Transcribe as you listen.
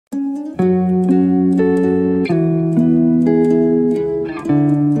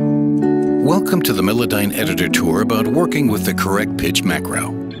Welcome to the Melodyne Editor tour about working with the correct pitch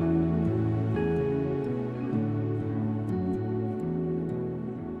macro.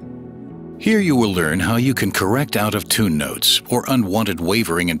 Here you will learn how you can correct out-of-tune notes or unwanted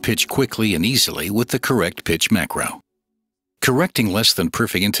wavering in pitch quickly and easily with the correct pitch macro. Correcting less than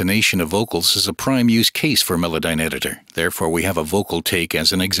perfect intonation of vocals is a prime use case for Melodyne Editor. Therefore, we have a vocal take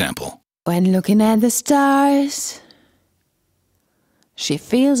as an example. When looking at the stars, she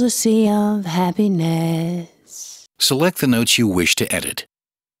feels a sea of happiness. Select the notes you wish to edit.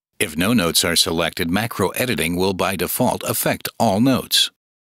 If no notes are selected, macro editing will by default affect all notes.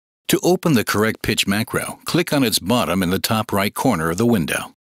 To open the correct pitch macro, click on its bottom in the top right corner of the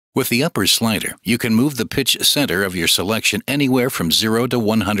window. With the upper slider, you can move the pitch center of your selection anywhere from 0 to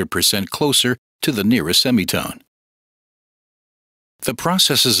 100% closer to the nearest semitone. The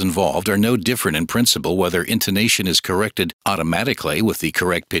processes involved are no different in principle whether intonation is corrected automatically with the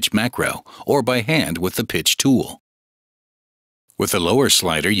correct pitch macro or by hand with the pitch tool. With the lower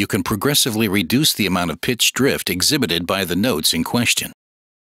slider, you can progressively reduce the amount of pitch drift exhibited by the notes in question.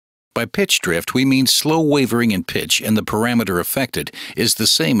 By pitch drift, we mean slow wavering in pitch, and the parameter affected is the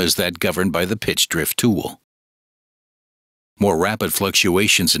same as that governed by the pitch drift tool. More rapid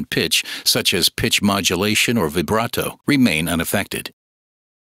fluctuations in pitch, such as pitch modulation or vibrato, remain unaffected.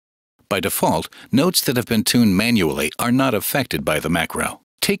 By default, notes that have been tuned manually are not affected by the macro.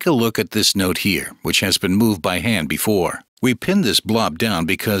 Take a look at this note here, which has been moved by hand before. We pinned this blob down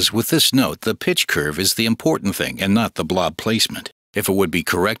because with this note, the pitch curve is the important thing and not the blob placement. If it would be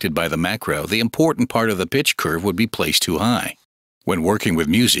corrected by the macro, the important part of the pitch curve would be placed too high. When working with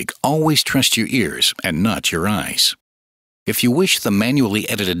music, always trust your ears and not your eyes. If you wish the manually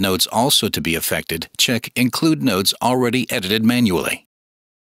edited notes also to be affected, check Include Notes Already Edited Manually.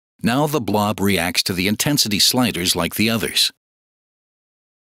 Now the blob reacts to the intensity sliders like the others.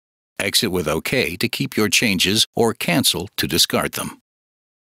 Exit with OK to keep your changes or Cancel to discard them.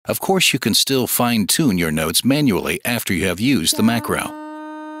 Of course, you can still fine-tune your notes manually after you have used the macro.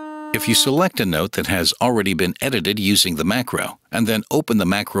 If you select a note that has already been edited using the macro, and then open the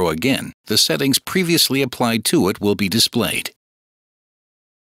macro again, the settings previously applied to it will be displayed.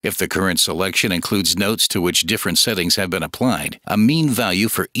 If the current selection includes notes to which different settings have been applied, a mean value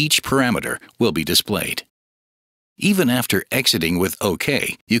for each parameter will be displayed. Even after exiting with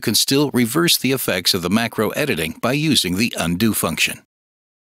OK, you can still reverse the effects of the macro editing by using the undo function.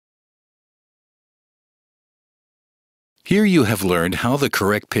 Here you have learned how the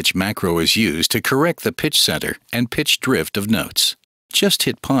correct pitch macro is used to correct the pitch center and pitch drift of notes. Just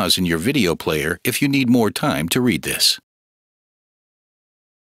hit pause in your video player if you need more time to read this.